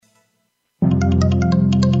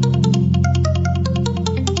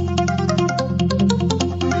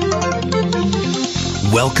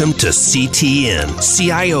Welcome to CTN,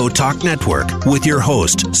 CIO Talk Network, with your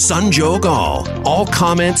host, Sanjog Aul. All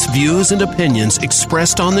comments, views, and opinions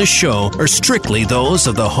expressed on this show are strictly those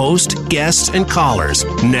of the host, guests, and callers.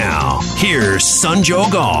 Now, here's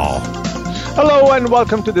Sanjog Aul. Hello and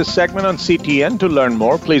welcome to this segment on CTN. To learn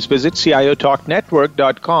more, please visit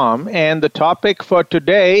ciotalknetwork.com. And the topic for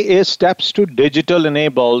today is steps to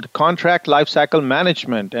digital-enabled contract lifecycle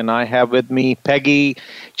management. And I have with me Peggy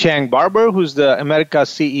Barber, who's the Americas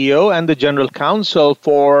CEO and the General Counsel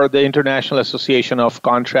for the International Association of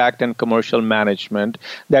Contract and Commercial Management,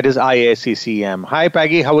 that is IACCM. Hi,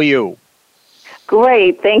 Peggy. How are you?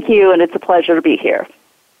 Great. Thank you. And it's a pleasure to be here.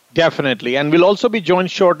 Definitely. And we'll also be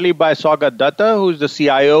joined shortly by Saugat Dutta, who's the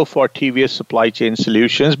CIO for TVS Supply Chain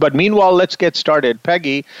Solutions. But meanwhile, let's get started.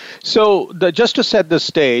 Peggy, so just to set the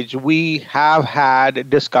stage, we have had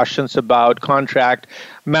discussions about contract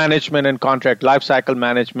management and contract lifecycle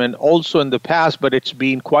management also in the past, but it's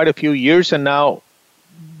been quite a few years. And now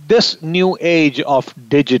this new age of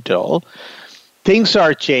digital, things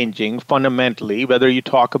are changing fundamentally, whether you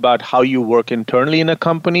talk about how you work internally in a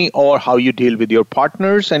company or how you deal with your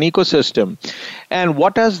partners and ecosystem. And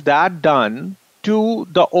what has that done to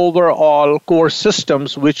the overall core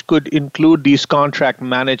systems, which could include these contract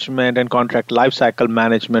management and contract lifecycle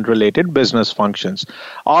management related business functions?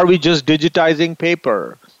 Are we just digitizing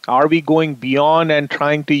paper? Are we going beyond and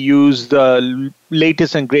trying to use the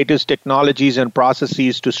latest and greatest technologies and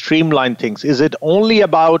processes to streamline things? Is it only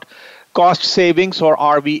about cost savings, or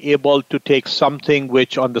are we able to take something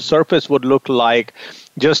which on the surface would look like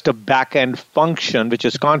just a back-end function, which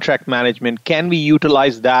is contract management? Can we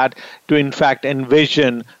utilize that to, in fact,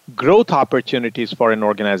 envision growth opportunities for an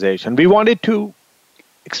organization? We wanted to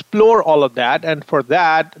explore all of that, and for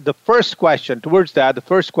that, the first question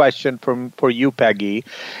for you, Peggy,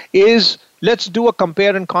 is let's do a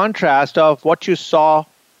compare and contrast of what you saw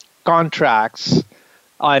contracts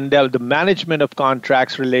and the management of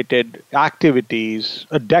contracts-related activities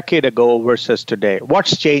a decade ago versus today.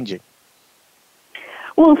 What's changing?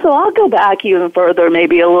 Well, so I'll go back even further,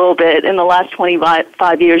 maybe a little bit. In the last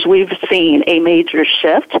 25 years, we've seen a major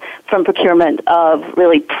shift from procurement of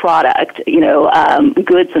really product,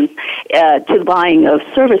 goods and to the buying of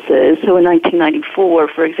services. So in 1994,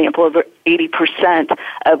 for example, over 80%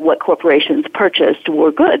 of what corporations purchased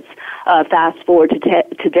were goods. Fast forward to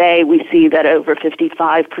today, we see that over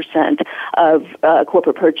 55% of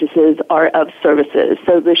corporate purchases are of services.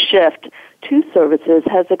 So the shift to services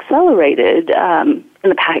has accelerated in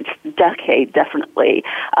the past decade, definitely,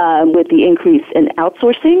 with the increase in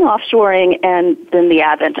outsourcing, offshoring, and then the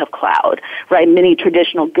advent of cloud, right? Many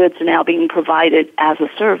traditional goods are now being provided as a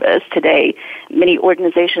service. Today, many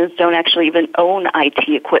organizations don't actually even own IT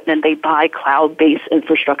equipment. They buy cloud-based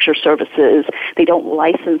infrastructure services. They don't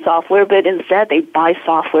license software, but instead they buy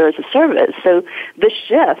software as a service. So the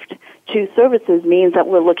shift to services means that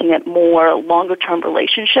we're looking at more longer-term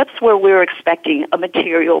relationships where we're expecting a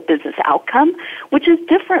material business outcome, which is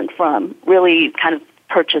different from really kind of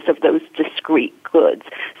purchase of those discrete goods.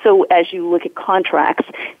 So as you look at contracts,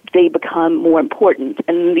 they become more important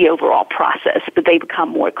in the overall process, but they become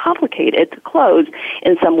more complicated to close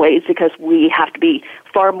in some ways because we have to be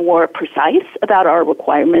far more precise about our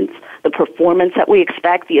requirements, the performance that we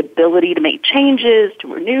expect, the ability to make changes,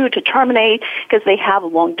 to renew, to terminate, because they have a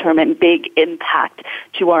long-term and big impact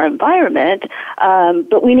to our environment.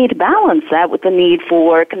 But we need to balance that with the need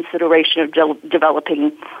for consideration of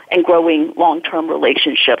developing and growing long-term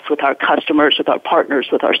relationships with our customers, with our partners,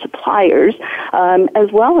 with our suppliers,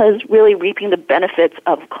 as well as really reaping the benefits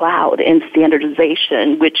of cloud and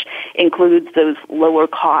standardization, which includes those lower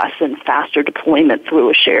costs and faster deployment through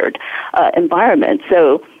a shared environment.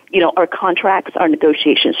 So, our contracts, our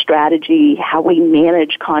negotiation strategy, how we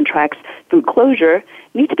manage contracts through closure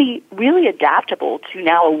need to be really adaptable to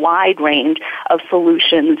now a wide range of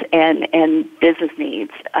solutions and business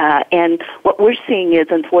needs. And what we're seeing is,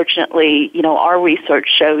 unfortunately, our research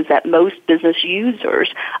shows that most business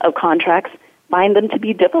users of contracts find them to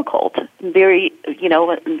be difficult, very,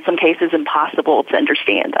 in some cases impossible to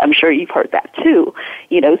understand. I'm sure you've heard that too.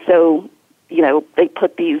 So they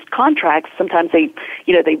put these contracts, sometimes they've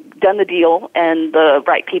done the deal and the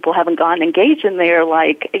right people haven't gone and engaged and they're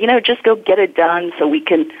like, just go get it done so we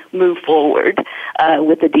can move forward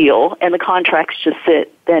with the deal. And the contracts just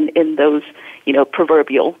sit then in those,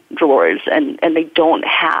 proverbial drawers and they don't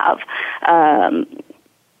have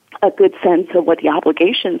a good sense of what the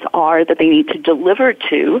obligations are that they need to deliver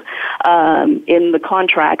to in the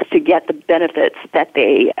contracts to get the benefits that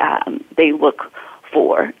they look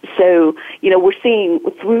for. so, we're seeing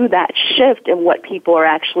through that shift in what people are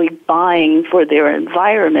actually buying for their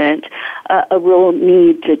environment, a real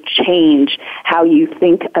need to change how you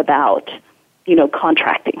think about,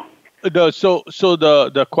 contracting. So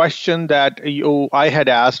the question that I had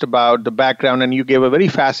asked about the background, and you gave a very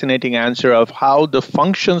fascinating answer of how the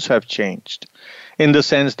functions have changed. In the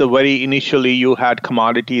sense, the very initially you had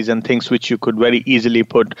commodities and things which you could very easily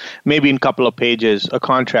put maybe in a couple of pages, a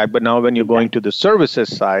contract, but now when you're going to the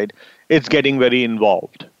services side, it's getting very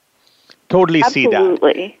involved. Totally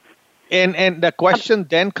Absolutely. See that. And the question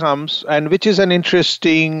then comes, and which is an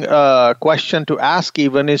interesting question to ask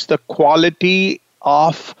even, is the qualitative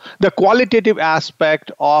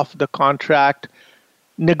aspect of the contract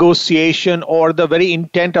negotiation or the very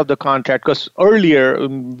intent of the contract. Because earlier,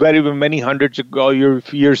 very many hundreds ago,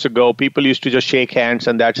 years ago, people used to just shake hands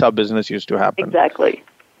and that's how business used to happen. Exactly.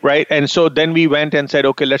 Right? And so then we went and said,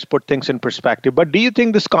 okay, let's put things in perspective. But do you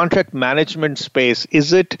think this contract management space,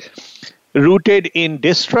 is it rooted in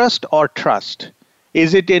distrust or trust?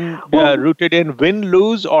 Is it rooted in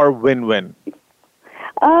win-lose or win-win?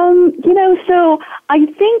 So I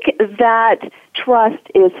think that trust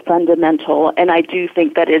is fundamental, and I do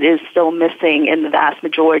think that it is still missing in the vast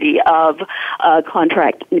majority of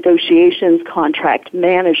contract negotiations, contract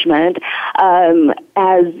management,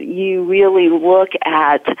 as you really look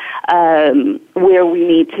at where we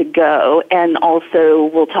need to go. And also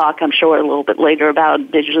we'll talk, I'm sure, a little bit later about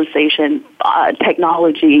digitalization,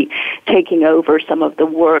 technology taking over some of the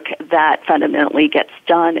work that fundamentally gets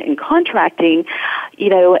done in contracting,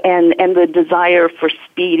 and the desire for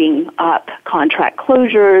speeding up contract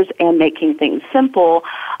closures and making things simple.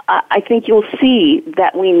 I think you'll see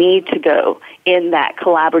that we need to go in that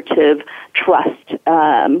collaborative trust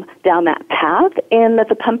down that path, and that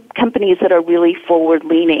the companies that are really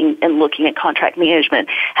forward-leaning and looking at contract management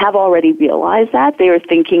have already realized that. They are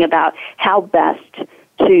thinking about how best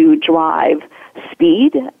to drive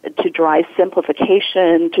speed, to drive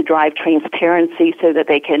simplification, to drive transparency so that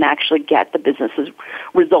they can actually get the business's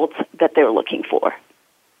results that they're looking for.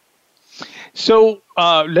 So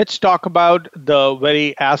let's talk about the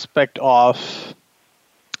very aspect of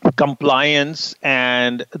compliance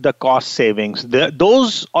and the cost savings.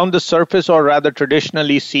 Those on the surface are rather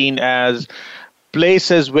traditionally seen as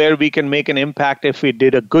places where we can make an impact if we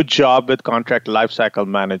did a good job with contract lifecycle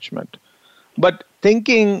management. But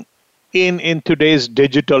thinking in today's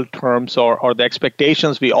digital terms or the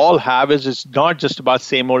expectations we all have is it's not just about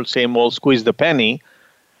same old, squeeze the penny.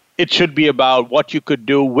 It should be about what you could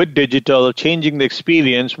do with digital, changing the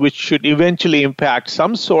experience, which should eventually impact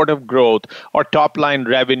some sort of growth or top-line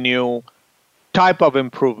revenue type of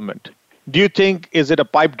improvement. Do you think, is it a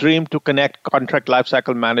pipe dream to connect contract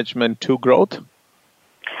lifecycle management to growth?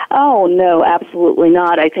 Oh, no, absolutely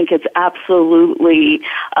not. I think it's absolutely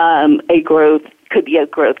could be a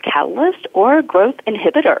growth catalyst or a growth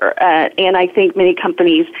inhibitor. And I think many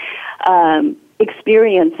companies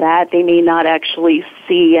experience that. They may not actually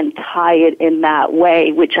see and tie it in that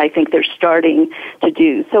way, which I think they're starting to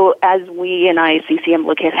do. So as we in IACCM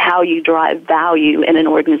look at how you drive value in an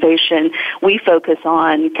organization, we focus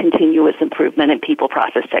on continuous improvement in people,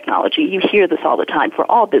 process, technology. You hear this all the time for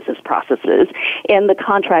all business processes, and the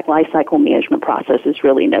contract lifecycle management process is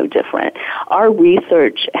really no different. Our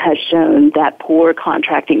research has shown that poor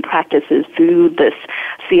contracting practices through this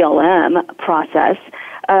CLM process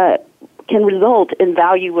can result in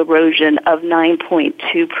value erosion of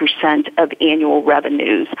 9.2% of annual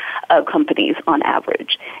revenues of companies on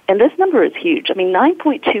average. And this number is huge. I mean,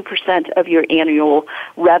 9.2% of your annual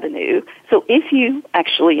revenue. So if you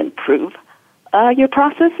actually improve your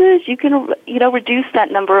processes, you can, reduce that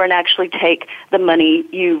number and actually take the money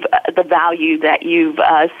the value that you've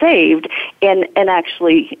saved and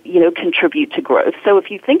actually, contribute to growth. So if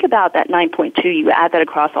you think about that 9.2, you add that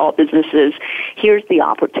across all businesses, here's the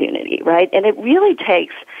opportunity, right? And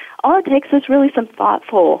all it takes is really some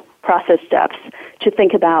thoughtful process steps to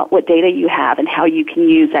think about what data you have and how you can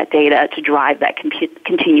use that data to drive that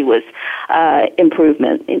continuous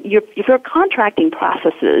improvement. If your contracting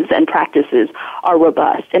processes and practices are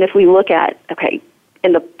robust, and if we look at,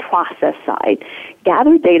 in the process side,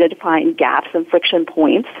 gather data to find gaps and friction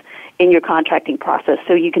points in your contracting process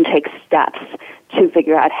so you can take steps to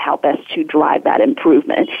figure out how best to drive that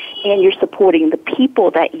improvement. And you're supporting the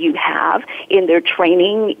people that you have in their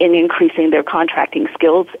training, in increasing their contracting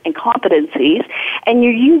skills and competencies. And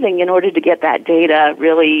you're using, in order to get that data,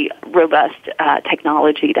 really robust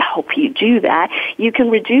technology to help you do that. You can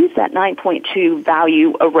reduce that 9.2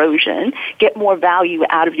 value erosion, get more value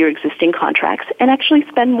out of your existing contracts, and actually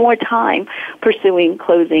spend more time pursuing,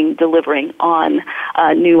 closing, delivering on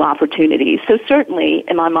new opportunities. So certainly,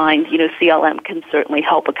 in my mind, CLM can certainly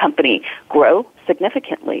help a company grow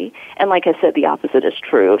significantly. And like I said, the opposite is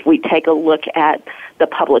true. If we take a look at the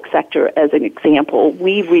public sector as an example,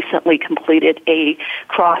 we recently completed a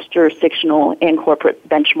cross-jurisdictional and corporate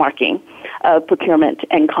benchmarking of procurement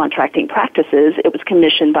and contracting practices. It was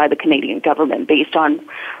commissioned by the Canadian government based on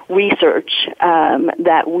research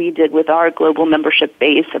that we did with our global membership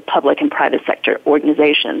base of public and private sector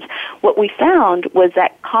organizations. What we found was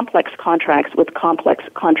that complex contracts with complex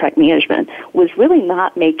contract management was really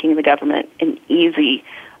not making the government an easy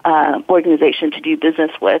organization to do business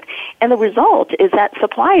with. And the result is that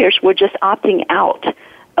suppliers were just opting out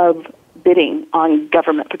of bidding on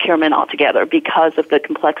government procurement altogether because of the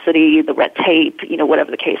complexity, the red tape, whatever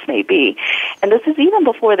the case may be. And this is even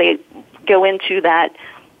before they go into that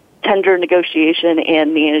tender negotiation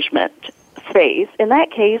and management phase. In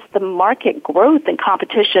that case, the market growth and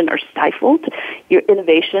competition are stifled, your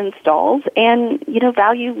innovation stalls, and,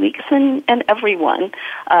 value leaks, and everyone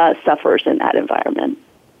suffers in that environment.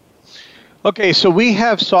 Okay, so we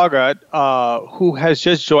have Saugat, who has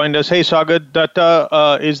just joined us. Hey, Saugat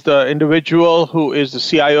Dutta is the individual who is the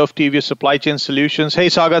CIO of TVS Supply Chain Solutions. Hey,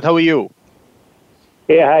 Saugat, how are you?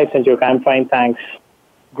 Hey, hi, Sanjog. I'm fine, thanks.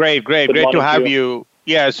 Great to have you.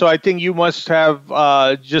 Yeah, so I think you must have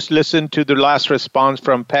just listened to the last response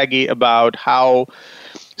from Peggy about how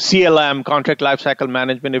CLM, Contract Lifecycle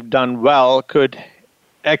Management, if done well, could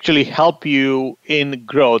actually help you in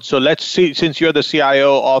growth. So let's see, since you're the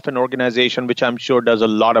CIO of an organization which I'm sure does a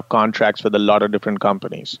lot of contracts with a lot of different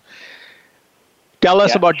companies, tell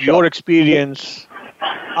us about your experience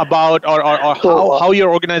about or how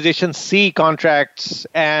your organization see contracts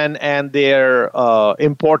and their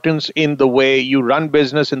importance in the way you run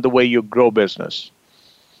business, in the way you grow business.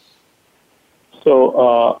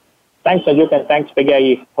 So thanks, Sanjog, and thanks, Peggy.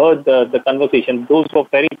 I heard the conversation. Those were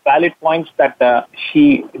very valid points that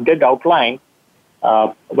she did outline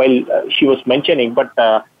while she was mentioning. But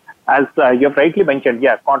as you have rightly mentioned,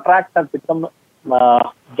 contracts have become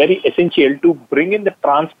very essential to bring in the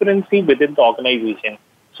transparency within the organization.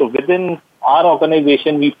 So within our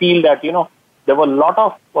organization, we feel that, there were a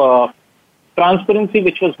lot of transparency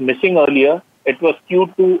which was missing earlier. It was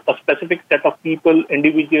skewed to a specific set of people,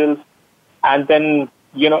 individuals, and then,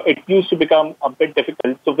 it used to become a bit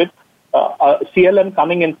difficult. So with CLM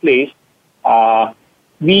coming in place,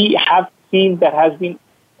 we have seen there has been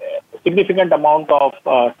a significant amount of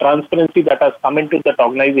transparency that has come into that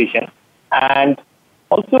organization. And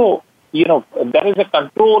also, there is a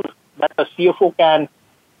control that a CFO can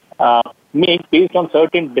make based on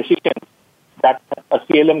certain decisions that a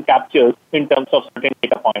CLM captures in terms of certain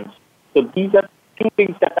data points. So these are two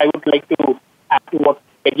things that I would like to add to what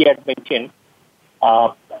Peggy had mentioned,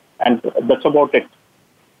 and that's about it.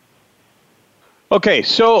 Okay,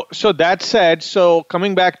 so that said, so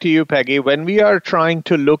coming back to you, Peggy, when we are trying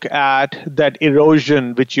to look at that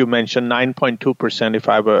erosion, which you mentioned, 9.2%,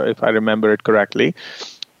 if I remember it correctly,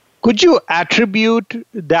 could you attribute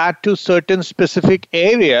that to certain specific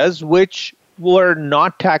areas which were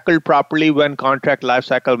not tackled properly when contract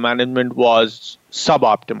lifecycle management was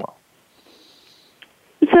suboptimal?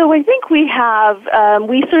 So I think we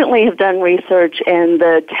certainly have done research in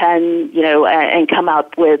the 10, and come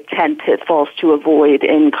up with 10 pitfalls to avoid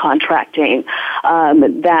in contracting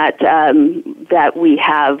that we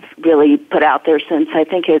have really put out there since, I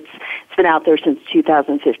think it's been out there since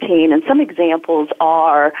 2015. And some examples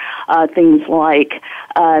are things like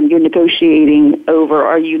are you negotiating over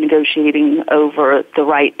the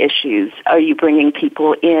right issues? Are you bringing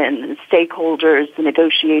people in, stakeholders, the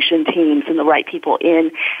negotiation teams, and the right people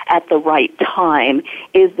in at the right time?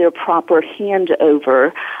 Is there proper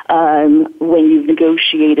handover when you've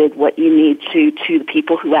negotiated what you need to the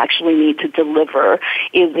people who actually need to deliver?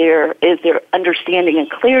 Is there understanding and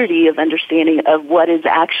clarity of understanding of what is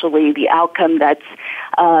actually the outcome that's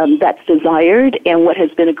desired and what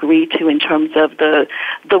has been agreed to in terms of the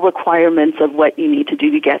requirements of what you need to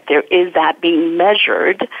do to get there? Is that being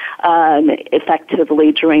measured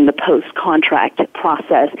effectively during the post-contract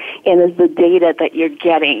process? And is the data that you're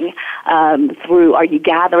getting are you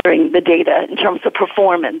gathering the data in terms of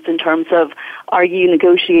performance, in terms of are you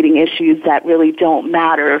negotiating issues that really don't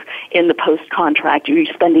matter in the post-contract? Are you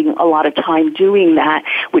spending a lot of time doing that,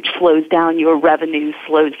 which slows down your revenue,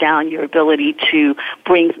 slows down your ability to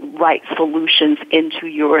bring right solutions into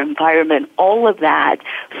your environment? All of that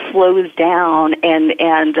slows down and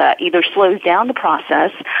either slows down the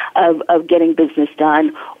process of getting business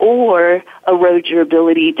done or erodes your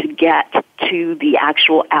ability to get to the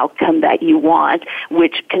actual outcome that you want,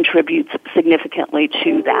 which contributes significantly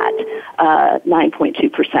to that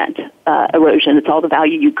 9.2% erosion. It's all the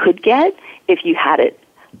value you could get if you had it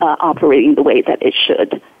operating the way that it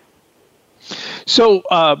should. So,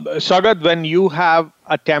 Saugat, when you have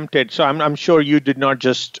attempted, so I'm sure you did not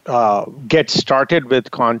just get started with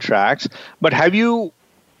contracts, but have you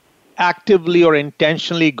actively or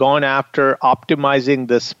intentionally gone after optimizing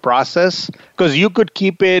this process? Because you could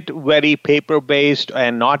keep it very paper-based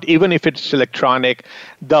and not, even if it's electronic,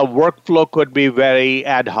 the workflow could be very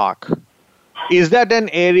ad hoc. Is that an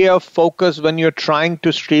area of focus when you're trying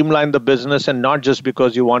to streamline the business, and not just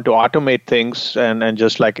because you want to automate things and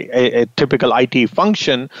just like a typical IT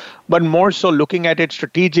function, but more so looking at it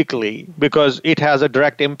strategically because it has a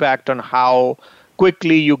direct impact on how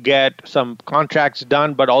quickly you get some contracts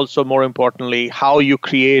done, but also more importantly, how you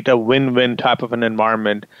create a win-win type of an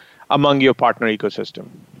environment among your partner ecosystem?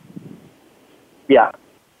 Yeah.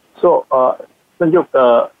 So,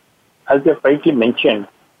 Sanjog, as you rightly mentioned,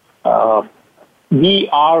 we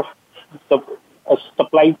are a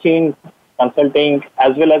supply chain consulting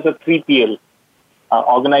as well as a 3PL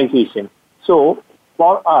organization. So,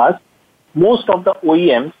 for us, most of the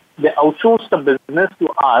OEMs, they outsource the business to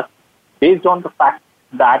us based on the fact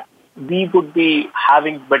that we would be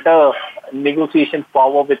having better negotiation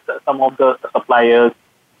power with some of the suppliers.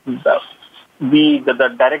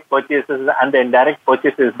 The direct purchases and the indirect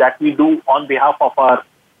purchases that we do on behalf of our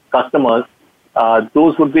customers,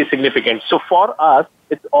 those would be significant. So for us,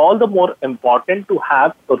 it's all the more important to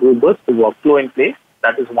have a robust workflow in place.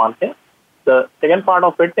 That is one thing. The second part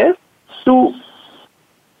of it is to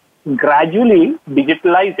gradually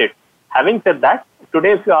digitalize it. Having said that,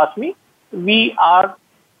 today, if you ask me, we are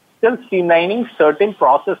still streamlining certain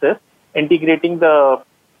processes, integrating the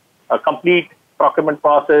complete procurement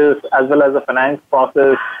process as well as the finance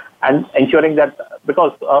process, and ensuring that,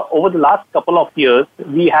 because over the last couple of years,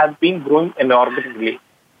 we have been growing enormously.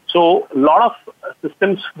 So a lot of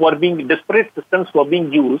disparate systems were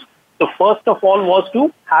being used. So first of all was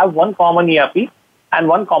to have one common ERP and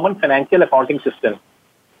one common financial accounting system.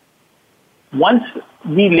 Once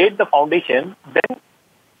we laid the foundation, then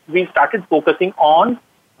we started focusing on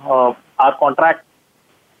our contract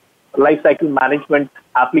lifecycle management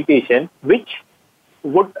application, which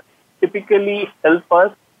would typically help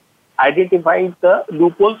us identify the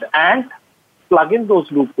loopholes and plug in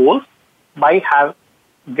those loopholes by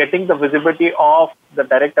getting the visibility of the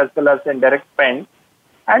direct as well as the indirect spend,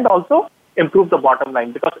 and also improve the bottom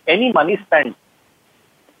line, because any money spent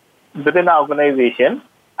within our organization,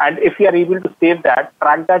 and if we are able to save that,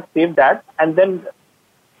 track that, save that, and then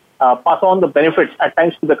pass on the benefits at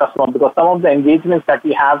times to the customer, because some of the engagements that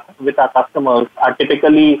we have with our customers are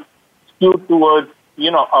typically skewed towards,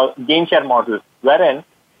 a gain share model, wherein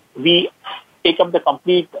we take up the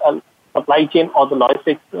complete supply chain or the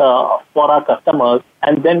logistics for our customers,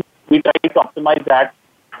 and then we try to optimize that.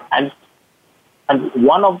 And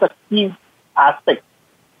one of the key aspects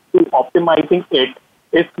to optimizing it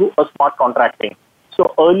is through a smart contracting.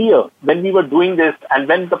 So earlier, when we were doing this, and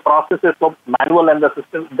when the processes were manual and the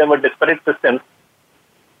systems, there were disparate systems,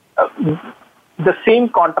 the same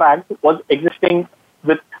contract was existing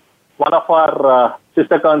with one of our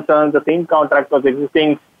sister concerns, the same contract was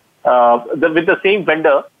existing with the same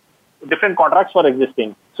vendor, different contracts were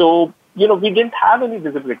existing. So, we didn't have any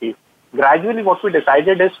visibility. Gradually, what we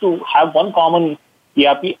decided is to have one common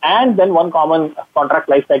ERP and then one common contract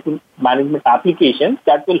lifecycle management application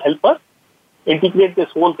that will help us integrate this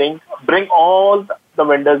whole thing, bring all the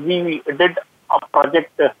vendors. We did a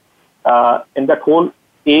project in that whole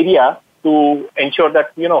area to ensure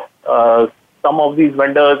that, some of these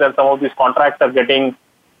vendors and some of these contracts are getting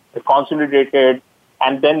consolidated,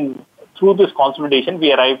 and then through this consolidation, we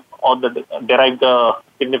derive the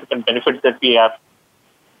significant benefits that we have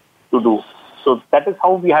to do. So that is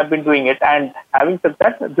how we have been doing it. And having said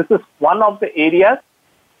that, this is one of the areas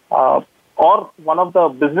or one of the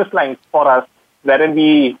business lines for us wherein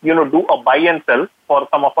we, do a buy and sell for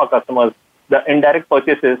some of our customers, the indirect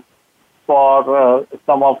purchases for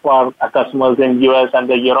some of our customers in US and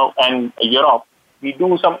Europe. We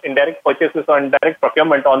do some indirect purchases or indirect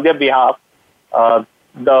procurement on their behalf.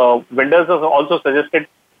 The vendors are also suggested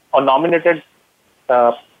or nominated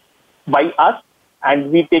by us,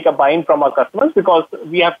 and we take a buy-in from our customers because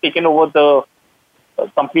we have taken over the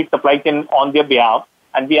complete supply chain on their behalf,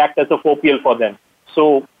 and we act as a 4PL for them.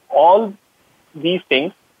 So all these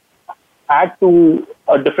things add to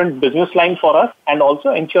a different business line for us and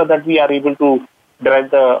also ensure that we are able to derive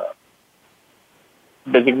the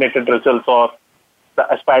designated results or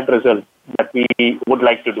the aspired results that we would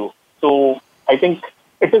like to do. So I think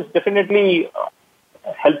it is definitely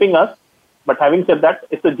helping us. But having said that,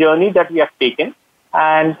 it's a journey that we have taken,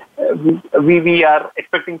 and we are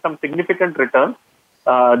expecting some significant return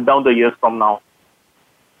down the years from now.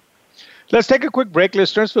 Let's take a quick break,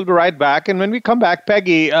 listeners. We'll be right back. And when we come back,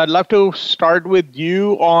 Peggy, I'd love to start with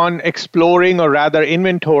you on exploring, or rather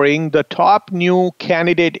inventorying, the top new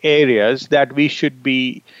candidate areas that we should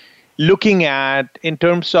be looking at in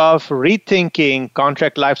terms of rethinking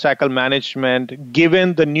contract lifecycle management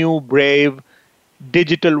given the new brave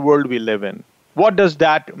digital world we live in. What does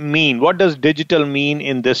that mean? What does digital mean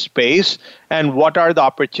in this space? And what are the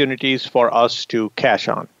opportunities for us to cash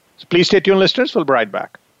on? So please stay tuned, listeners. We'll be right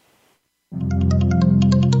back.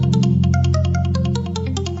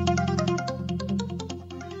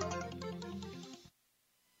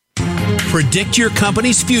 Predict your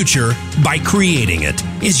company's future by creating it.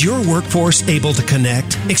 Is your workforce able to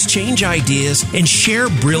connect, exchange ideas, and share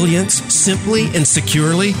brilliance simply and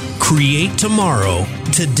securely? Create tomorrow,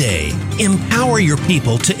 today. Empower your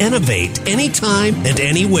people to innovate anytime and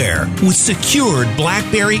anywhere with secured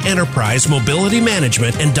BlackBerry Enterprise mobility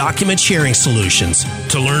management and document sharing solutions.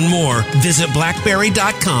 To learn more, visit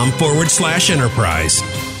blackberry.com/enterprise.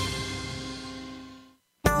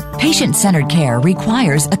 Patient-centered care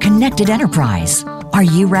requires a connected enterprise. Are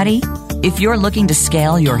you ready? If you're looking to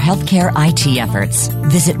scale your healthcare IT efforts,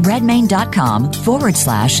 visit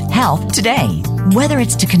redmayne.com/health today. Whether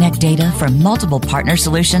it's to connect data from multiple partner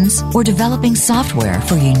solutions or developing software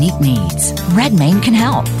for unique needs, Redmayne can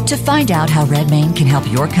help. To find out how Redmayne can help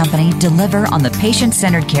your company deliver on the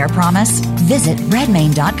patient-centered care promise, visit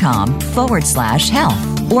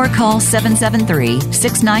redmayne.com/health or call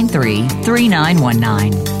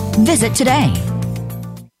 773-693-3919. Visit today.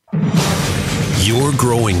 Your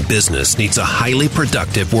growing business needs a highly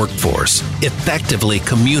productive workforce, effectively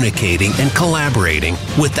communicating and collaborating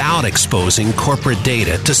without exposing corporate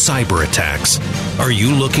data to cyber attacks. Are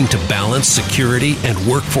you looking to balance security and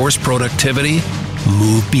workforce productivity?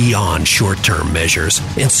 Move beyond short-term measures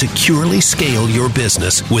and securely scale your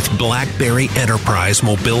business with BlackBerry Enterprise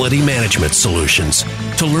Mobility Management Solutions.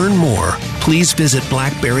 To learn more, please visit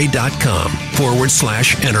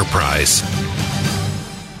blackberry.com/enterprise.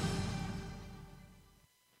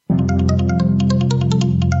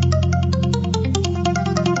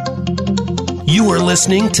 You are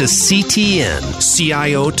listening to CTN,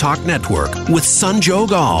 CIO Talk Network, with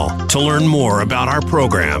Sanjog Aul. To learn more about our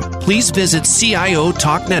program, please visit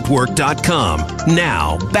CIOTalkNetwork.com.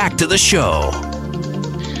 Now, back to the show.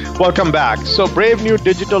 Welcome back. So, brave new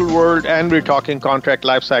digital world, and we're talking contract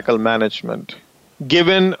lifecycle management.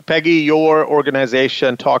 Given, Peggy, your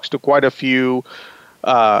organization talks to quite a few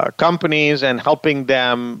companies and helping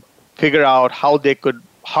them figure out how they could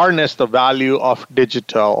harness the value of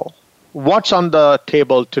digital. What's on the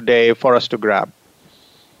table today for us to grab?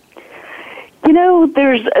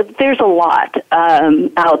 There's a lot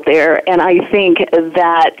out there, and I think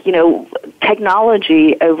that,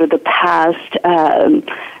 technology over the past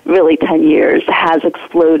really 10 years has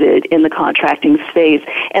exploded in the contracting space,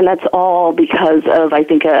 and that's all because of, I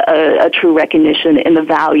think, a true recognition in the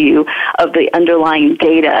value of the underlying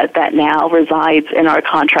data that now resides in our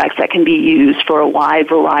contracts that can be used for a wide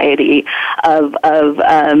variety of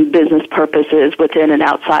business purposes within and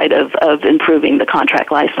outside of improving the contract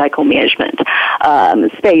lifecycle management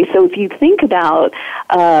space. So if you think about,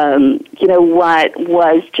 what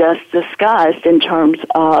was just discussed in terms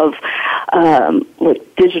of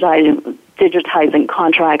digitizing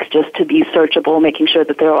contracts just to be searchable, making sure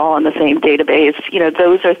that they're all in the same database,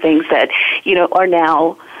 those are things that, are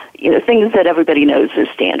now things that everybody knows is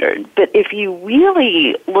standard. But if you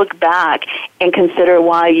really look back and consider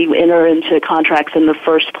why you enter into contracts in the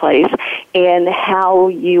first place and how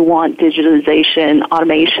you want digitalization,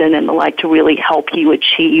 automation, and the like to really help you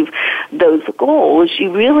achieve those goals,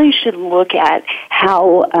 you really should look at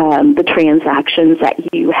how the transactions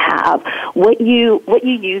that you have, what you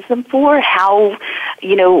use them for, how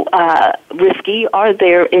risky are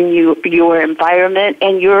they in your environment,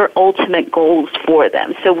 and your ultimate goals for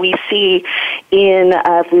them. So we see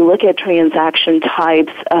if we look at transaction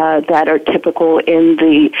types that are typical in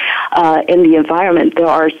the environment, there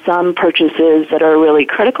are some purchases that are really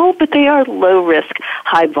critical, but they are low risk,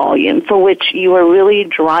 high volume, for which you are really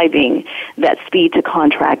driving that speed to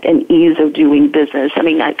contract and ease of doing business. I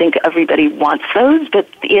mean, I think everybody wants those, but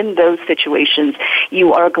in those situations,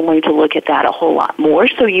 you are going to look at that a whole lot more.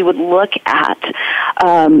 So you would look at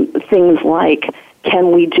things like,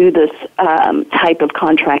 can we do this type of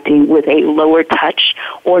contracting with a lower touch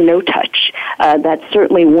or no touch? That's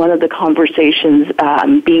certainly one of the conversations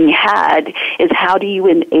being had, is how do you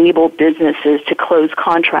enable businesses to close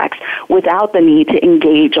contracts without the need to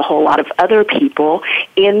engage a whole lot of other people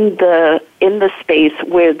in the space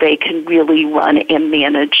where they can really run and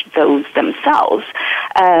manage those themselves.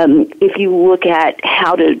 If you look at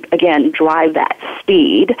how to, again, drive that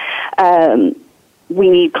speed, we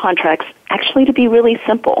need contracts actually to be really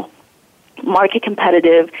simple, market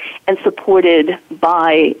competitive, and supported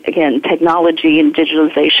by, again, technology and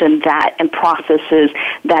digitalization and processes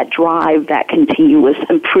that drive that continuous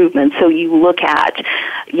improvement. So you look at,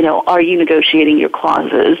 are you negotiating your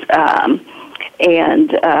clauses,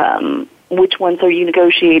 and which ones are you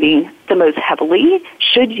negotiating the most heavily?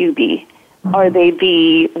 Should you be?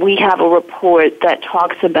 We have a report that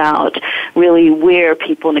talks about really where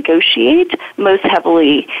people negotiate most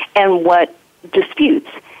heavily and what disputes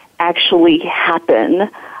actually happen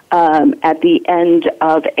at the end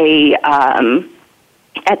of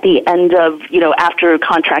after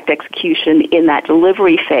contract execution in that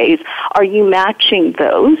delivery phase. Are you matching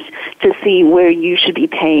those to see where you should be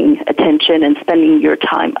paying attention and spending your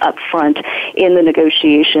time up front in the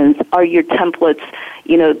negotiations? Are your templates,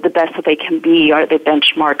 the best that they can be? Are they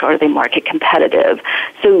benchmark? Are they market competitive?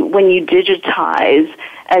 So when you digitize,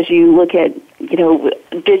 as you look at,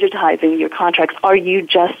 digitizing your contracts, are you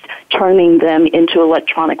just turning them into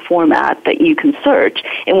electronic format that you can search,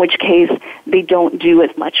 in which case they don't do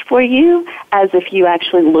as much for you as if you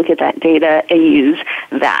actually look at that data and use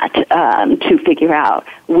that to figure out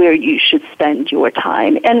where you should spend your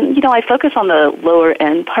time. And, I focus on the lower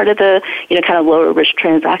end part of the, kind of lower risk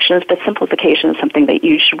transactions, but simplification is something that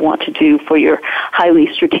you should want to do for your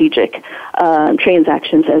highly strategic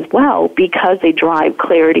transactions as well, because they drive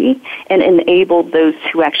clarity and enable those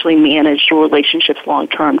who actually manage the relationships long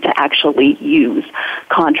term to actually use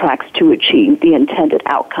contracts to achieve the intended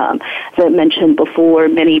outcome. As I mentioned before,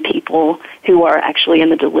 many people who are actually in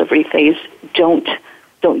the delivery phase don't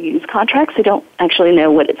use contracts. They don't actually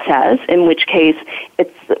know what it says, in which case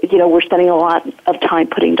it's, we're spending a lot of time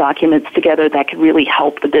putting documents together that could really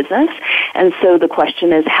help the business. And so the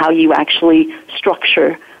question is how you actually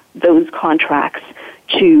structure those contracts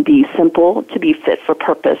to be simple, to be fit for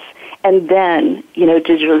purpose. And then,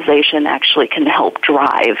 digitalization actually can help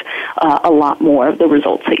drive a lot more of the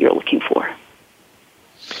results that you're looking for.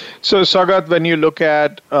 So, Saugat, when you look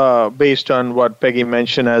at, based on what Peggy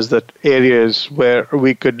mentioned as the areas where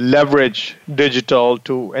we could leverage digital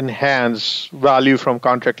to enhance value from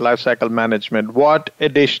contract lifecycle management, what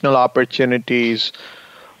additional opportunities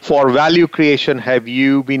for value creation have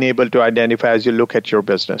you been able to identify as you look at your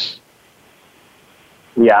business?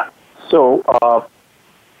 Yeah. So,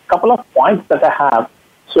 couple of points that I have.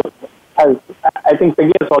 So, as I think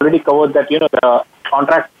Peggy has already covered that, the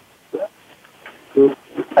contract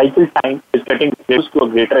cycle time is getting reduced to a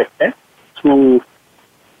greater extent through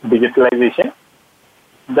digitalization.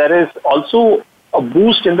 There is also a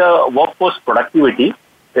boost in the workforce productivity.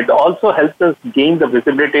 It also helps us gain the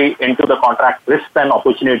visibility into the contract risks and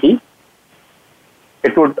opportunities.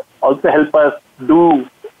 It would also help us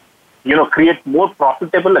create more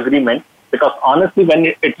profitable agreements, because honestly,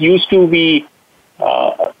 when it used to be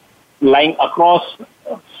lying across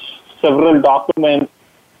several documents,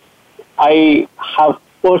 I have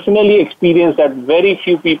personally experienced that very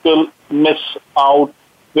few people miss out,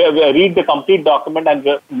 where read the complete document,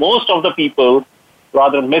 and most of the people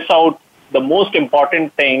rather miss out the most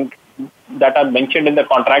important thing that are mentioned in the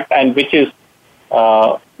contract, and which is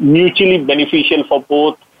mutually beneficial for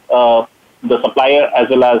both the supplier as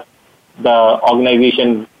well as the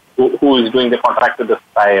organization who is doing the contract with the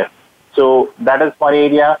supplier. So that is one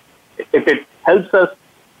area. If it helps us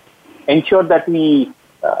ensure that we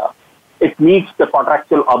it meets the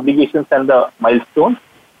contractual obligations and the milestones,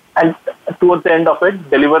 and towards the end of it,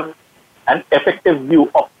 deliver an effective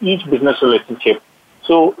view of each business relationship.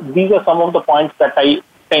 So these are some of the points that I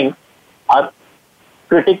think are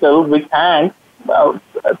critical, and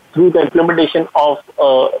through the implementation of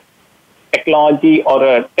technology or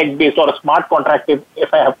a tech-based or a smart contract,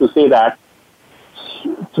 if I have to say that,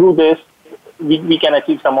 through this, we can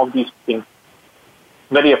achieve some of these things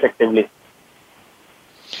very effectively.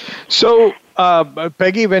 So,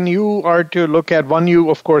 Peggy, when you are to look at one, you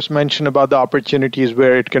of course mentioned about the opportunities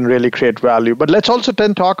where it can really create value. But let's also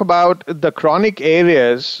then talk about the chronic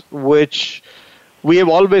areas which we have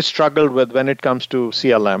always struggled with when it comes to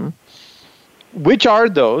CLM. Which are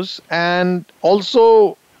those? And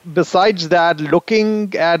also, besides that,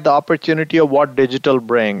 looking at the opportunity of what digital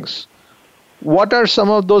brings, what are some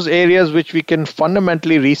of those areas which we can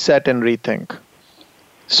fundamentally reset and rethink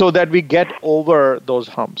so that we get over those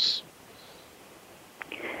humps?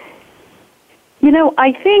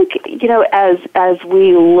 I think, as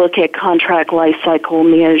we look at contract lifecycle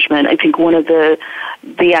management, I think one of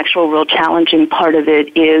the actual real challenging part of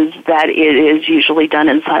it is that it is usually done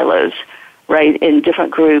in silos, right, in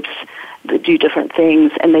different groups that do different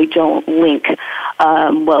things, and they don't link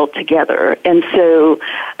well together. And so,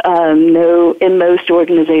 in most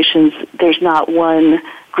organizations, there's not one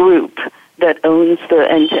group that owns the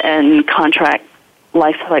end-to-end contract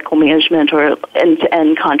lifecycle management or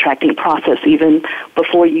end-to-end contracting process, even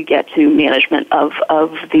before you get to management of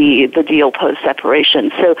the deal post-separation.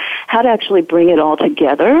 So how to actually bring it all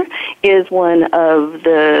together is one of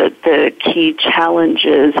the key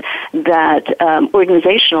challenges that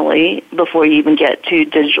organizationally, before you even get to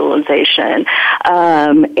digitalization.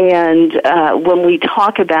 And when we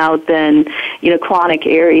talk about then, chronic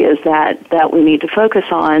areas that we need to focus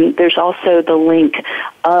on, there's also the link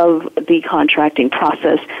of the contracting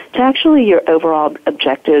process to actually your overall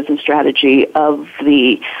objectives and strategy of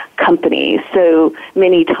the company. So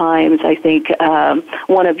many times I think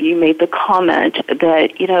one of you made the comment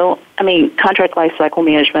that, contract lifecycle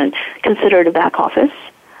management considered a back office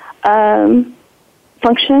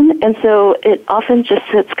function, and so it often just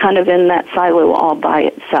sits kind of in that silo all by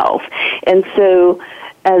itself. And so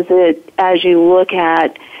as you look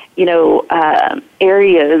at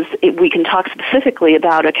areas, we can talk specifically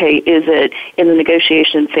about, okay, is it in the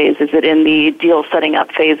negotiation phase? Is it in the deal setting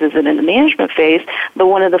up phase? Is it in the management phase? But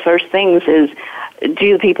one of the first things is,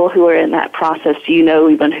 do the people who are in that process, do you know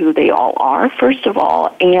even who they all are, first of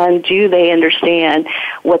all? And do they understand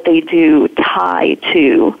what they do tie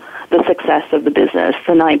to the success of the business,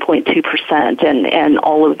 the 9.2% and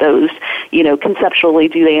all of those, conceptually,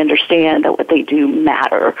 do they understand that what they do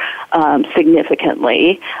matter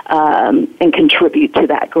significantly and contribute to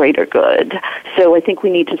that greater good? So I think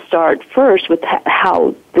we need to start first with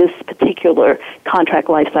how this particular contract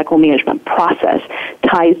lifecycle management process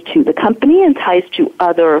ties to the company and ties to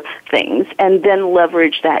other things, and then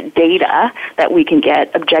leverage that data that we can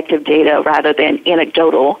get, objective data rather than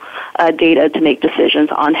anecdotal data, to make decisions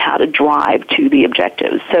on how to drive to the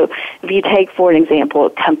objectives. So if you take, for an example, a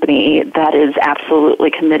company that is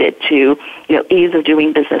absolutely committed to, ease of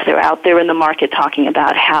doing business, they're out there in the market talking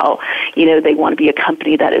about how, they want to be a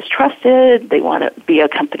company that is trusted, they want to be a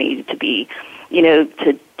company to be,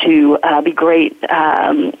 to be great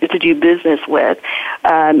to do business with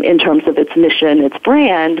in terms of its mission, its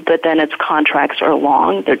brand, but then its contracts are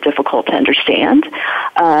long, they're difficult to understand,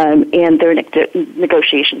 and their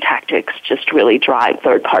negotiation tactics just really drive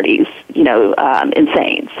third parties,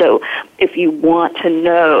 insane. So if you want to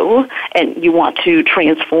know and you want to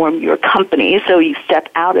transform your company, so you step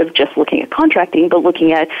out of just looking at contracting, but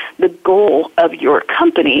looking at the goal of your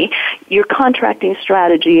company, your contracting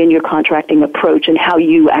strategy and your contracting approach and how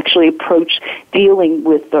you actually approach dealing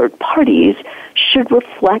with third parties should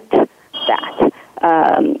reflect that.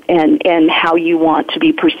 And how you want to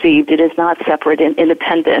be perceived. It is not separate and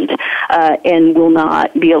independent, and will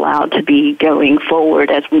not be allowed to be going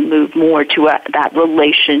forward as we move more to that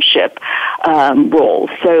relationship role.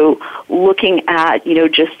 So looking at,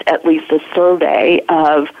 just at least a survey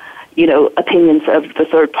of, opinions of the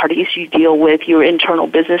third parties you deal with, your internal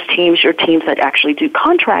business teams, your teams that actually do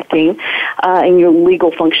contracting, and your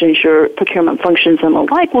legal functions, your procurement functions and the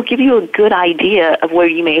like, will give you a good idea of where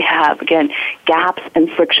you may have, again, gaps and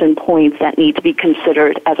friction points that need to be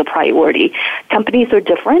considered as a priority. Companies are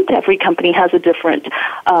different. Every company has a different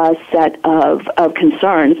set of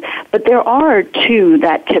concerns, but there are two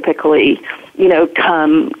that typically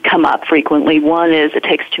come up frequently. One is it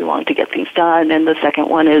takes too long to get things done, and the second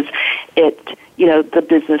one is the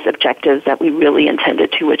business objectives that we really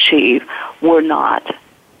intended to achieve were not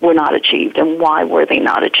were not achieved and why were they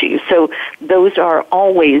not achieved. So those are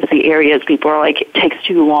always the areas people are like, it takes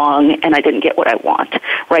too long and I didn't get what I want,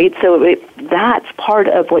 right? So that's part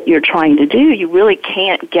of what you're trying to do. You really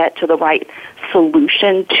can't get to the right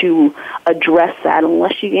solution to address that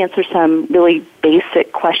unless you answer some really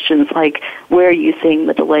basic questions like, where are you seeing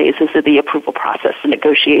the delays? Is it the approval process, the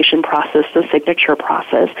negotiation process, the signature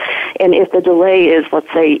process? And if the delay is,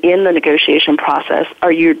 let's say, in the negotiation process,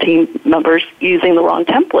 are your team members using the wrong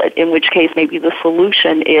template? In which case, maybe the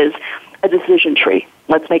solution is a decision tree.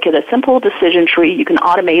 Let's make it a simple decision tree. You can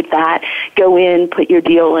automate that, go in, put your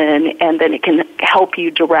deal in, and then it can help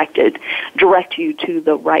you direct you to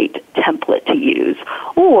the right template to use.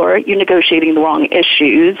 Or you're negotiating the wrong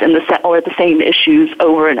issues or the same issues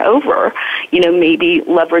over and over. Maybe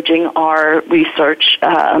leveraging our research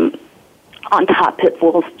on top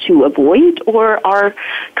pitfalls to avoid, or our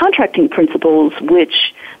contracting principles,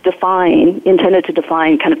 which intended to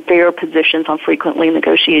define kind of fair positions on frequently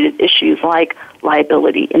negotiated issues like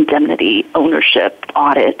liability, indemnity, ownership,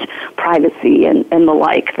 audit, privacy, and the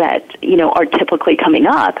like that, are typically coming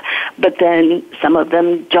up. But then some of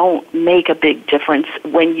them don't make a big difference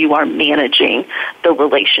when you are managing the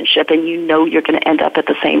relationship, and you're going to end up at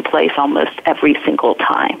the same place almost every single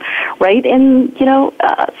time, right? And,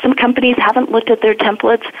 some companies haven't looked at their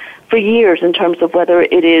templates for years in terms of whether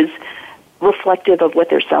it is reflective of what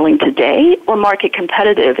they're selling today or market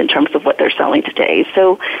competitive in terms of what they're selling today.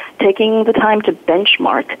 So taking the time to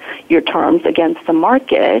benchmark your terms against the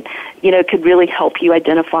market, could really help you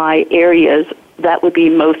identify areas that would be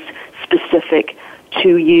most specific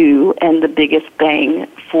to you and the biggest bang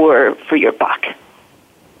for your buck.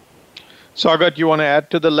 Saugat, you want to add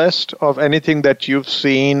to the list of anything that you've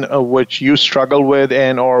seen which you struggle with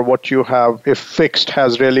and or what you have, if fixed,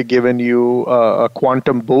 has really given you a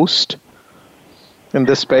quantum boost in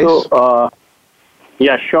this space? So,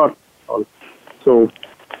 yeah, sure. So,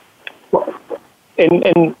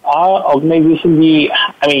 in our organization,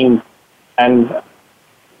 and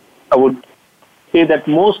I would say that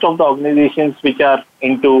most of the organizations which are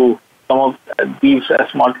into some of these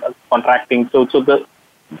smart contracting, so the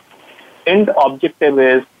end objective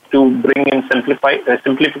is to bring in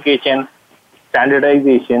simplification,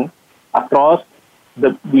 standardization across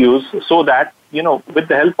the views, so that, with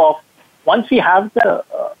the help of, once we have the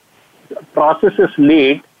processes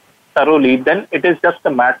laid thoroughly, then it is just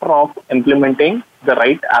a matter of implementing the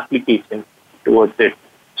right application towards it.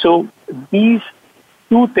 So these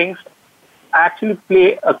two things actually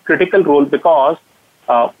play a critical role, because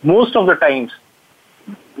most of the times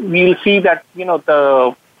we'll see that,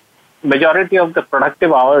 the majority of the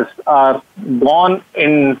productive hours are gone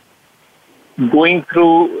in going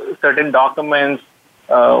through certain documents,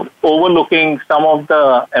 overlooking some of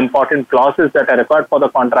the important clauses that are required for the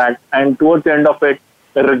contract, and towards the end of it,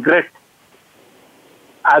 the regret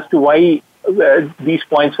as to why these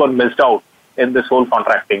points were missed out in this whole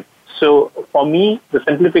contracting. So for me, the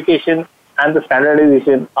simplification and the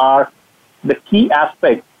standardization are the key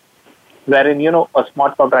aspects wherein, a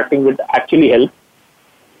smart contracting would actually help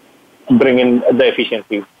bring in the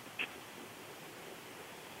efficiency.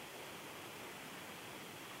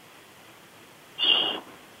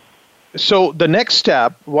 So the next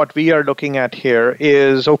step, what we are looking at here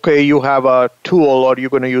is, okay, you have a tool or you're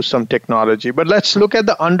going to use some technology, but let's look at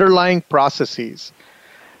the underlying processes.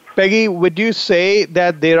 Peggy, would you say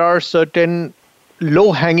that there are certain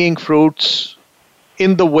low-hanging fruits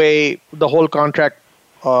in the way the whole contract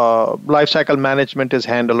lifecycle management is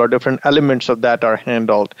handled, or different elements of that are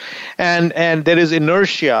handled, and there is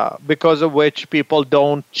inertia because of which people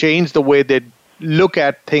don't change the way they look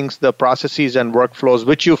at things, the processes and workflows,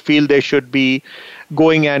 which you feel they should be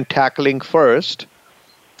going and tackling first,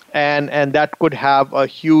 and that could have a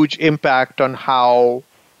huge impact on how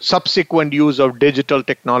subsequent use of digital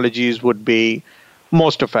technologies would be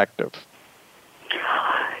most effective?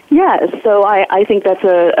 Yes, so I think that's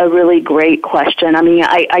a really great question. I mean,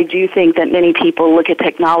 I do think that many people look at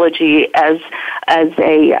technology as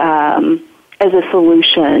a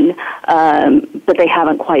solution, but they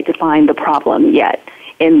haven't quite defined the problem yet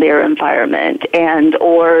in their environment,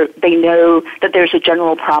 or they know that there's a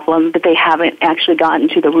general problem, but they haven't actually gotten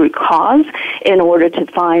to the root cause in order to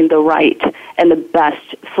find the right and the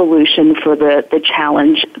best solution for the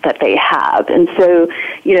challenge that they have. And so,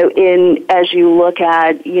 as you look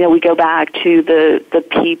at, we go back to the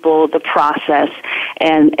people, the process,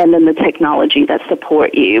 and then the technology that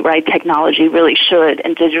support you, right? Technology really should,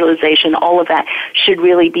 and digitalization, all of that should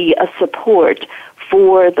really be a support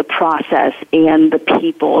for the process and the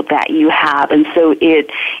people that you have. And so it,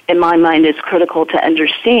 in my mind, is critical to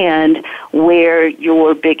understand where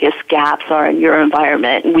your biggest gaps are in your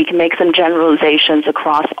environment. And we can make some generalizations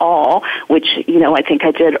across all, which, I think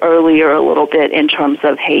I did earlier a little bit in terms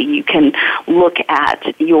of, hey, you can look at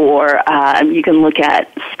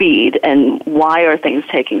speed and why are things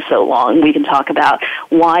taking so long. We can talk about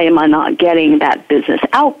why am I not getting that business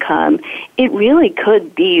outcome. It really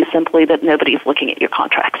could be simply that nobody's looking at your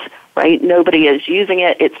contracts, right? Nobody is using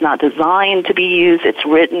it. It's not designed to be used. It's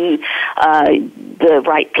written. The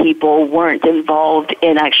right people weren't involved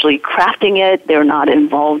in actually crafting it. They're not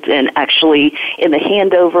involved in actually in the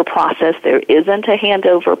handover process. There isn't a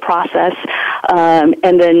handover process. And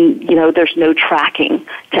then, there's no tracking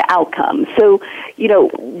to outcome. So,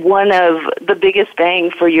 one of the biggest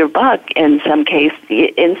bang for your buck in some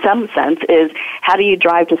sense is how do you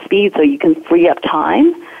drive to speed so you can free up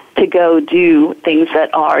time to go do things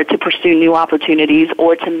that are to pursue new opportunities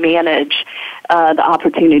or to manage the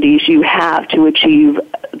opportunities you have to achieve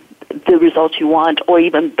the results you want or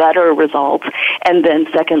even better results. And then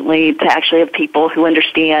secondly, to actually have people who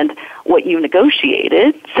understand what you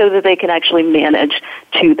negotiated so that they can actually manage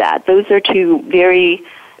to that. Those are two very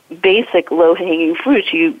basic low-hanging fruits.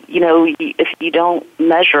 If you don't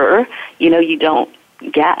measure, you don't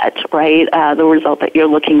get, right, the result that you're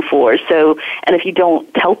looking for. So, and if you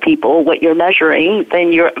don't tell people what you're measuring,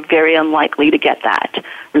 then you're very unlikely to get that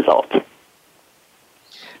result.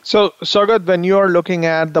 So, Saugat, when you are looking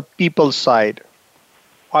at the people side,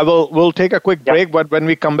 we'll take a quick break, but when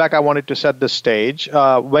we come back, I wanted to set the stage.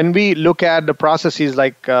 When we look at the processes,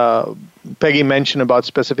 like Peggy mentioned about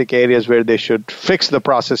specific areas where they should fix the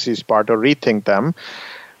processes part or rethink them,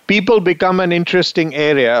 people become an interesting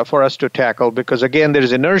area for us to tackle because, again,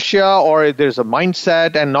 there's inertia or there's a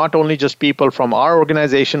mindset, and not only just people from our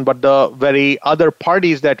organization, but the very other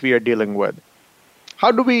parties that we are dealing with.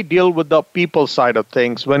 How do we deal with the people side of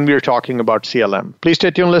things when we're talking about CLM? Please stay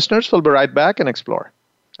tuned, listeners. We'll be right back and explore.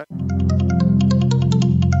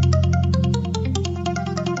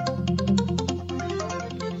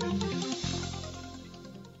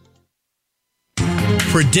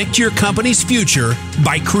 Predict your company's future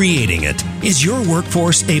by creating it. Is your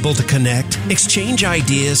workforce able to connect, exchange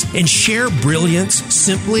ideas, and share brilliance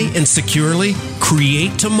simply and securely?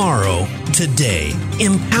 Create tomorrow, today.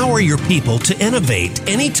 Empower your people to innovate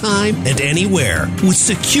anytime and anywhere with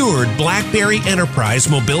secured BlackBerry Enterprise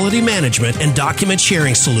mobility management and document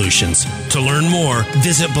sharing solutions. To learn more,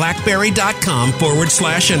 visit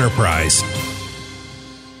blackberry.com/enterprise.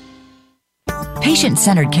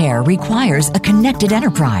 Patient-centered care requires a connected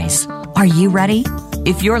enterprise. Are you ready?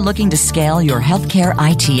 If you're looking to scale your healthcare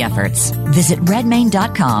IT efforts, visit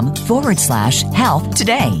redmain.com/health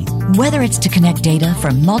today. Whether it's to connect data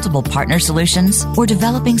from multiple partner solutions or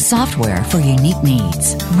developing software for unique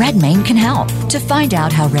needs, Redmain can help. To find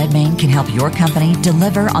out how Redmain can help your company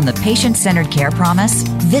deliver on the patient-centered care promise,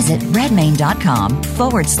 visit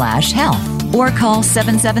redmain.com/health or call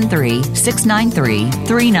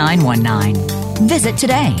 773-693-3919. Visit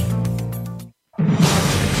today.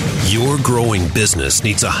 Your growing business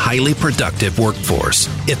needs a highly productive workforce,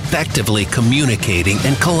 effectively communicating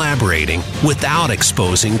and collaborating without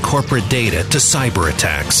exposing corporate data to cyber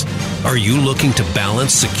attacks. Are you looking to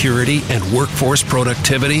balance security and workforce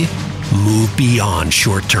productivity? Move beyond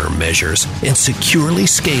short-term measures and securely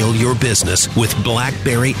scale your business with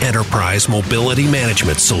BlackBerry Enterprise Mobility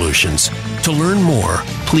Management Solutions. To learn more,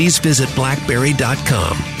 please visit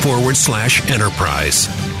blackberry.com/enterprise.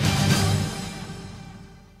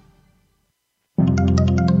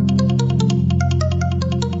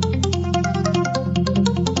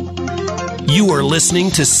 You are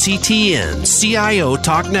listening to CTN CIO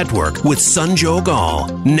Talk Network with Sanjog Aul.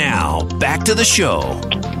 Now, back to the show.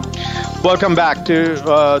 Welcome back to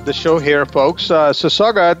the show here, folks. So,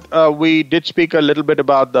 Saugat, we did speak a little bit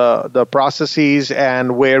about the processes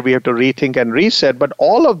and where we have to rethink and reset, but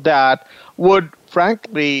all of that would,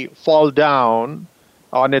 frankly, fall down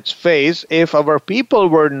on its face if our people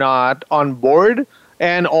were not on board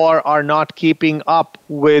and or are not keeping up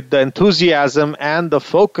with the enthusiasm and the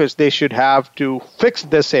focus they should have to fix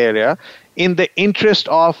this area in the interest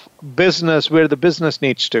of business, where the business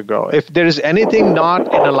needs to go. If there is anything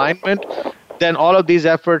not in alignment, then all of these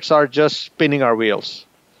efforts are just spinning our wheels.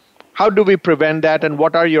 How do we prevent that, and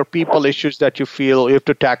what are your people issues that you feel you have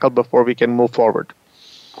to tackle before we can move forward?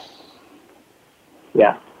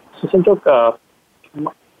 Yeah. So, Sanjog,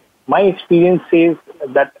 my experience is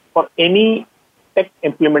that for any tech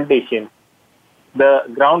implementation, the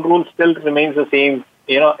ground rule still remains the same.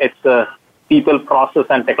 It's people, process,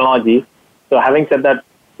 and technology. So having said that,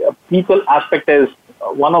 people aspect is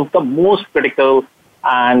one of the most critical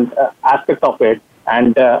and aspect of it.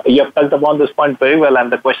 And you have touched upon this point very well,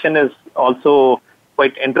 and the question is also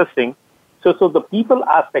quite interesting. So the people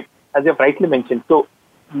aspect, as you've rightly mentioned, so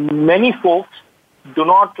many folks do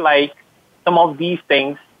not like some of these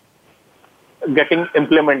things getting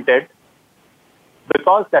implemented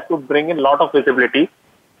because that would bring in a lot of visibility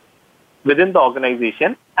within the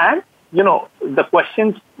organization, and the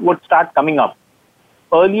questions would start coming up.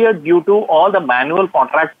 Earlier, due to all the manual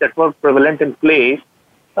contracts that were prevalent in place,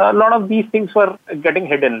 a lot of these things were getting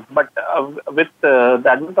hidden. But with the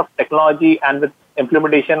advent of technology and with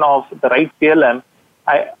implementation of the right CLM,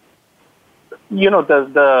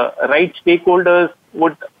 the right stakeholders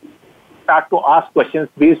would start to ask questions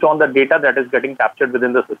based on the data that is getting captured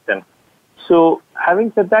within the system. So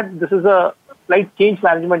having said that, this is a slight change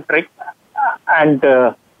management trick, and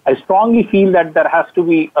I strongly feel that there has to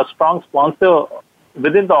be a strong sponsor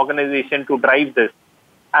within the organization to drive this,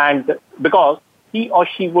 and because he or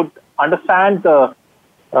she would understand the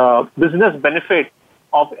business benefit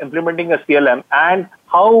of implementing a CLM and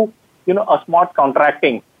how a smart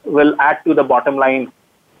contracting will add to the bottom line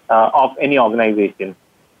of any organization.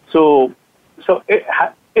 So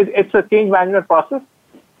it's a change management process,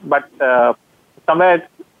 but somewhere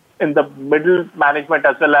in the middle management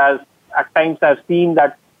as well as at times I've seen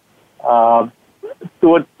that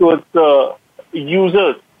towards the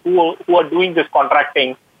users who are doing this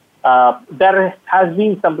contracting, there has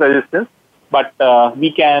been some resistance, but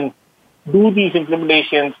we can do these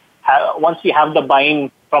implementations once we have the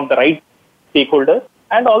buy-in from the right stakeholders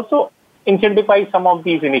and also incentivize some of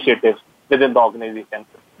these initiatives within the organization.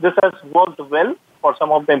 This has worked well for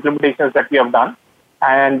some of the implementations that we have done,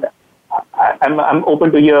 and I'm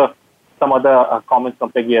open to hear some other comments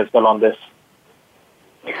from Peggy as well on this.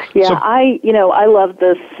 Yeah, so, I love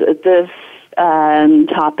this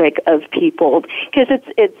topic of people because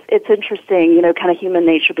it's interesting, kind of human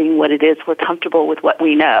nature being what it is. We're comfortable with what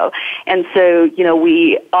we know. And so,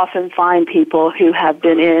 we often find people who have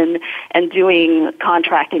been in and doing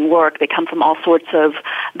contracting work. They come from all sorts of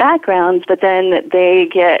backgrounds, but then they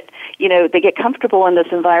get comfortable in this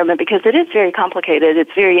environment because it is very complicated.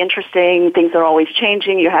 It's very interesting. Things are always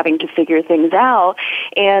changing. You're having to figure things out.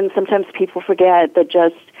 And sometimes people forget that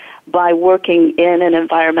just by working in an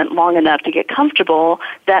environment long enough to get comfortable,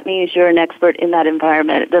 that means you're an expert in that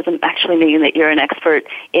environment. It doesn't actually mean that you're an expert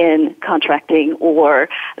in contracting or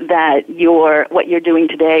that what you're doing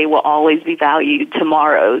today will always be valued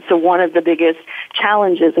tomorrow. So one of the biggest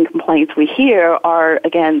challenges and complaints we hear are,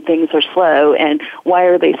 again, things are slow. And why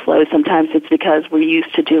are they slow? Sometimes it's because we're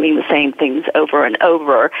used to doing the same things over and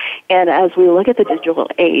over. And as we look at the digital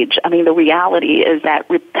age, the reality is that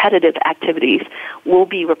repetitive activities will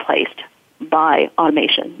be replaced by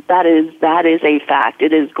automation. That is a fact.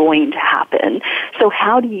 It is going to happen. So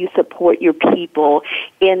how do you support your people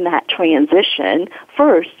in that transition?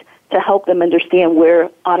 First, to help them understand where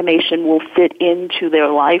automation will fit into their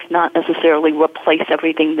life, not necessarily replace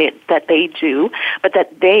everything that they do, but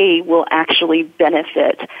that they will actually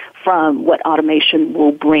benefit from what automation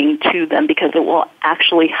will bring to them because it will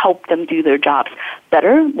actually help them do their jobs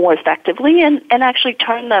better, more effectively, and actually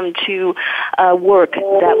turn them to work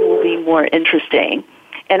that will be more interesting.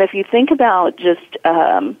 And if you think about just,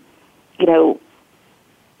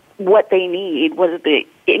 what they need, what are the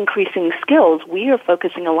increasing skills, we are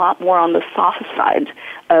focusing a lot more on the soft side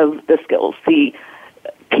of the skills, the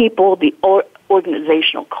people, the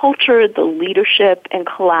organizational culture, the leadership and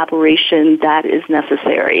collaboration that is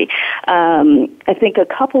necessary. I think a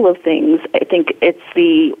couple of things. I think it's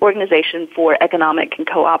the Organization for Economic and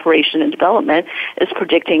Cooperation and Development is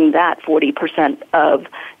predicting that 40% of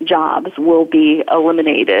jobs will be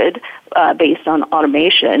eliminated based on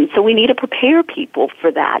automation. So we need to prepare people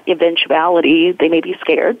for that eventuality. They may be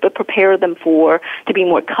scared, but prepare them to be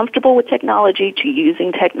more comfortable with technology, to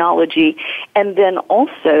using technology. And then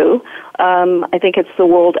also, I think it's the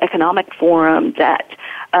World Economic Forum that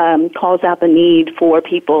calls out the need for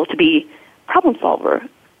people to be problem solvers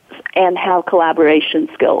and have collaboration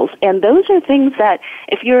skills. And those are things that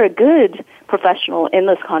if you're a good professional in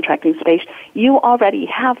this contracting space, you already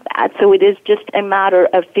have that. So it is just a matter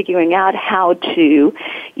of figuring out how to,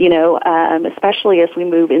 especially as we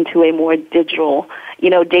move into a more digital,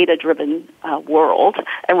 data-driven world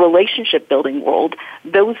and relationship-building world,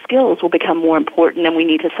 those skills will become more important, and we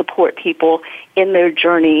need to support people in their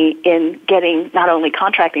journey in getting not only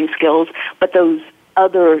contracting skills, but those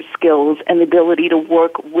other skills and the ability to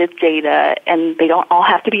work with data, and they don't all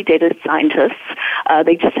have to be data scientists.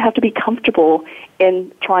 They just have to be comfortable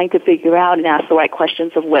in trying to figure out and ask the right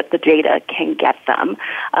questions of what the data can get them.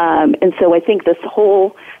 And so I think this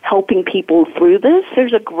whole helping people through this,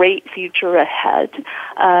 there's a great future ahead.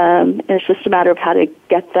 And it's just a matter of how to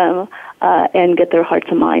get them and get their hearts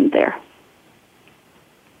and minds there.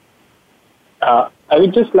 I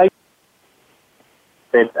would just like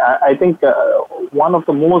that I think one of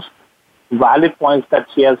the most valid points that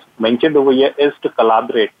she has mentioned over here is to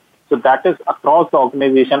collaborate. So that is across the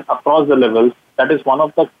organization, across the levels. That is one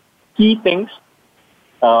of the key things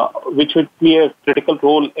which would play a critical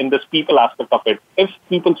role in this people aspect of it. If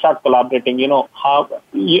people start collaborating, half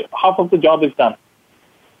of the job is done.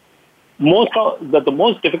 The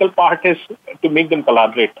most difficult part is to make them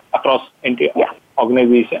collaborate across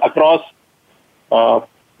organization, across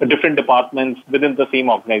different departments within the same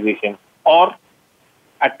organization, or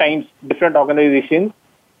at times different organizations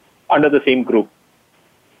under the same group.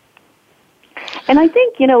 And I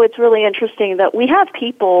think, it's really interesting that we have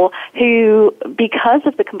people who, because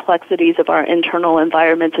of the complexities of our internal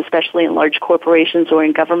environments, especially in large corporations or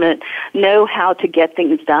in government, know how to get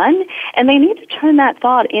things done. And they need to turn that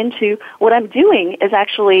thought into what I'm doing is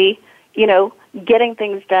actually, getting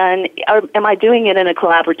things done. Or am I doing it in a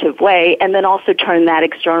collaborative way? And then also turn that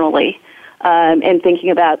externally. And thinking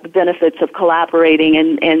about the benefits of collaborating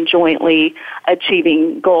and jointly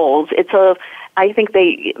achieving goals. I think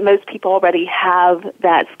most people already have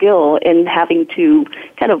that skill in having to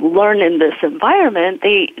kind of learn in this environment.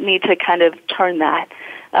 They need to kind of turn that,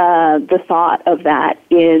 the thought of that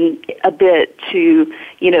in a bit to,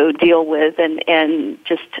 deal with and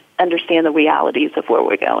just understand the realities of where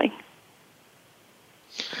we're going.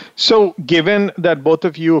 So given that both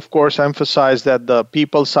of you, of course, emphasize that the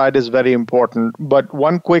people side is very important, but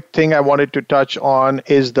one quick thing I wanted to touch on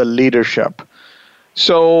is the leadership.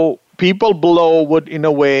 So people below would, in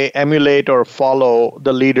a way, emulate or follow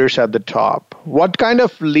the leaders at the top. What kind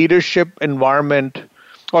of leadership environment,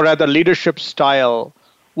 or rather leadership style,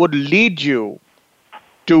 would lead you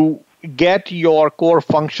to get your core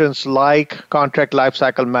functions like contract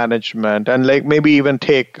lifecycle management and like maybe even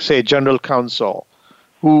take, say, general counsel,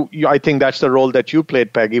 who I think that's the role that you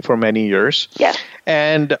played, Peggy, for many years. Yes.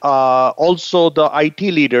 And also the IT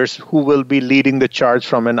leaders who will be leading the charge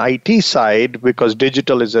from an IT side because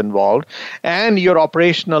digital is involved, and your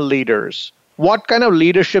operational leaders. What kind of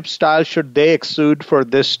leadership style should they exude for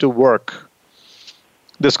this to work,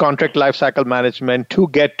 this contract lifecycle management, to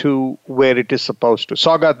get to where it is supposed to?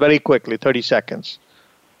 Saugat, very quickly, 30 seconds.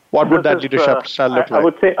 What would that leadership style look like? I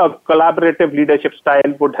would say a collaborative leadership style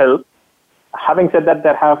would help. Having said that,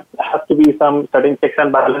 there has to be some certain checks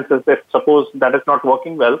and balances. If suppose that is not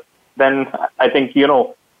working well, then I think,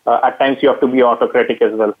 at times you have to be autocratic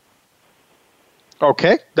as well.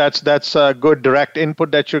 Okay, that's a good direct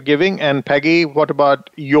input that you're giving. And Peggy, what about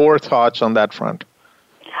your thoughts on that front?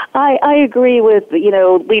 I agree with,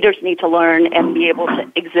 leaders need to learn and be able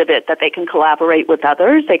to exhibit that they can collaborate with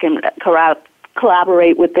others. They can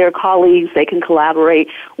collaborate with their colleagues. They can collaborate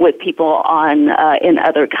with people in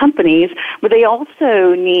other companies, but they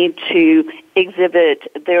also need to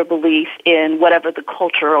exhibit their belief in whatever the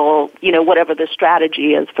cultural, whatever the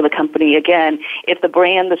strategy is for the company. Again, if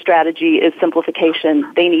the strategy is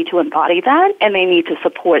simplification, they need to embody that, and they need to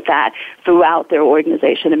support that throughout their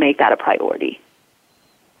organization and make that a priority.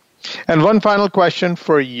 And one final question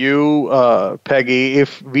for you, Peggy.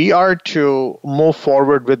 If we are to move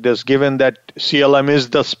forward with this, given that CLM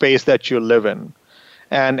is the space that you live in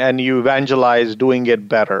and you evangelize doing it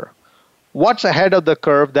better, what's ahead of the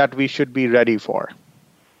curve that we should be ready for?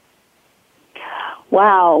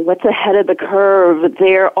 Wow, what's ahead of the curve?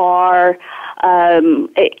 There are,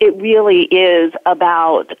 it really is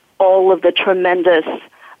about all of the tremendous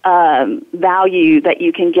value that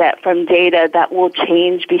you can get from data that will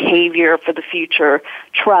change behavior for the future.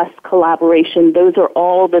 Trust, collaboration, those are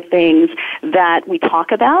all the things that we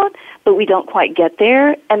talk about, but we don't quite get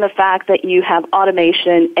there. And the fact that you have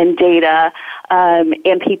automation and data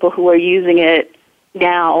and people who are using it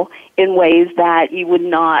now in ways that you would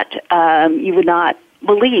not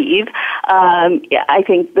believe. I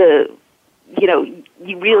think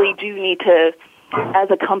you really do need to, as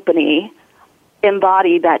a company,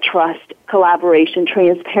 embody that trust, collaboration,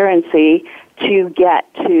 transparency to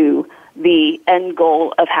get to the end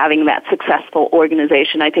goal of having that successful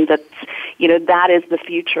organization. I think that is the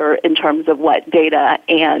future in terms of what data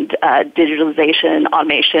and digitalization,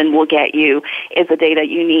 automation will get you, is the data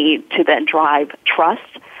you need to then drive trust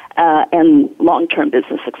and long-term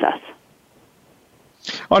business success.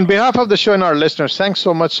 On behalf of the show and our listeners, thanks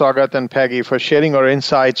so much, Saugat and Peggy, for sharing our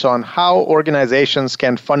insights on how organizations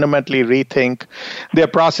can fundamentally rethink their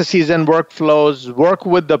processes and workflows, work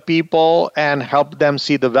with the people, and help them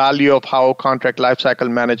see the value of how contract lifecycle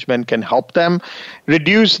management can help them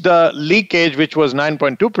reduce the leakage, which was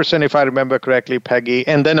 9.2%, if I remember correctly, Peggy,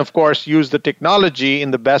 and then, of course, use the technology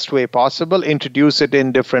in the best way possible, introduce it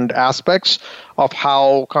in different aspects of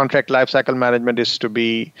how contract lifecycle management is to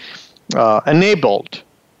be enabled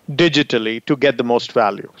digitally to get the most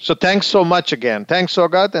value. So thanks so much again. Thanks,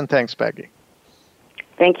 Saugat, and thanks, Peggy.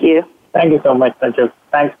 Thank you. Thank you so much, Sanjay.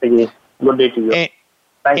 Thanks, Peggy. Good day to you.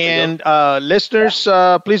 And listeners,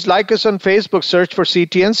 please like us on Facebook, search for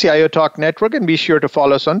CTN, CIO Talk Network, and be sure to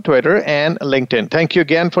follow us on Twitter and LinkedIn. Thank you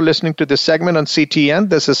again for listening to this segment on CTN.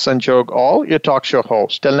 This is Sanjog Aul, your talk show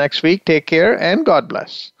host. Till next week, take care and God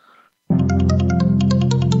bless.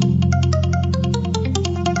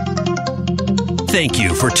 Thank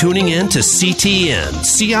you for tuning in to CTN,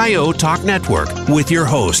 CIO Talk Network, with your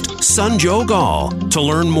host, Sanjog Aul. To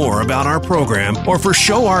learn more about our program or for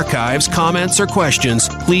show archives, comments, or questions,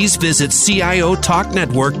 please visit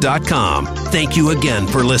CIOTalkNetwork.com. Thank you again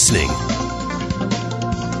for listening.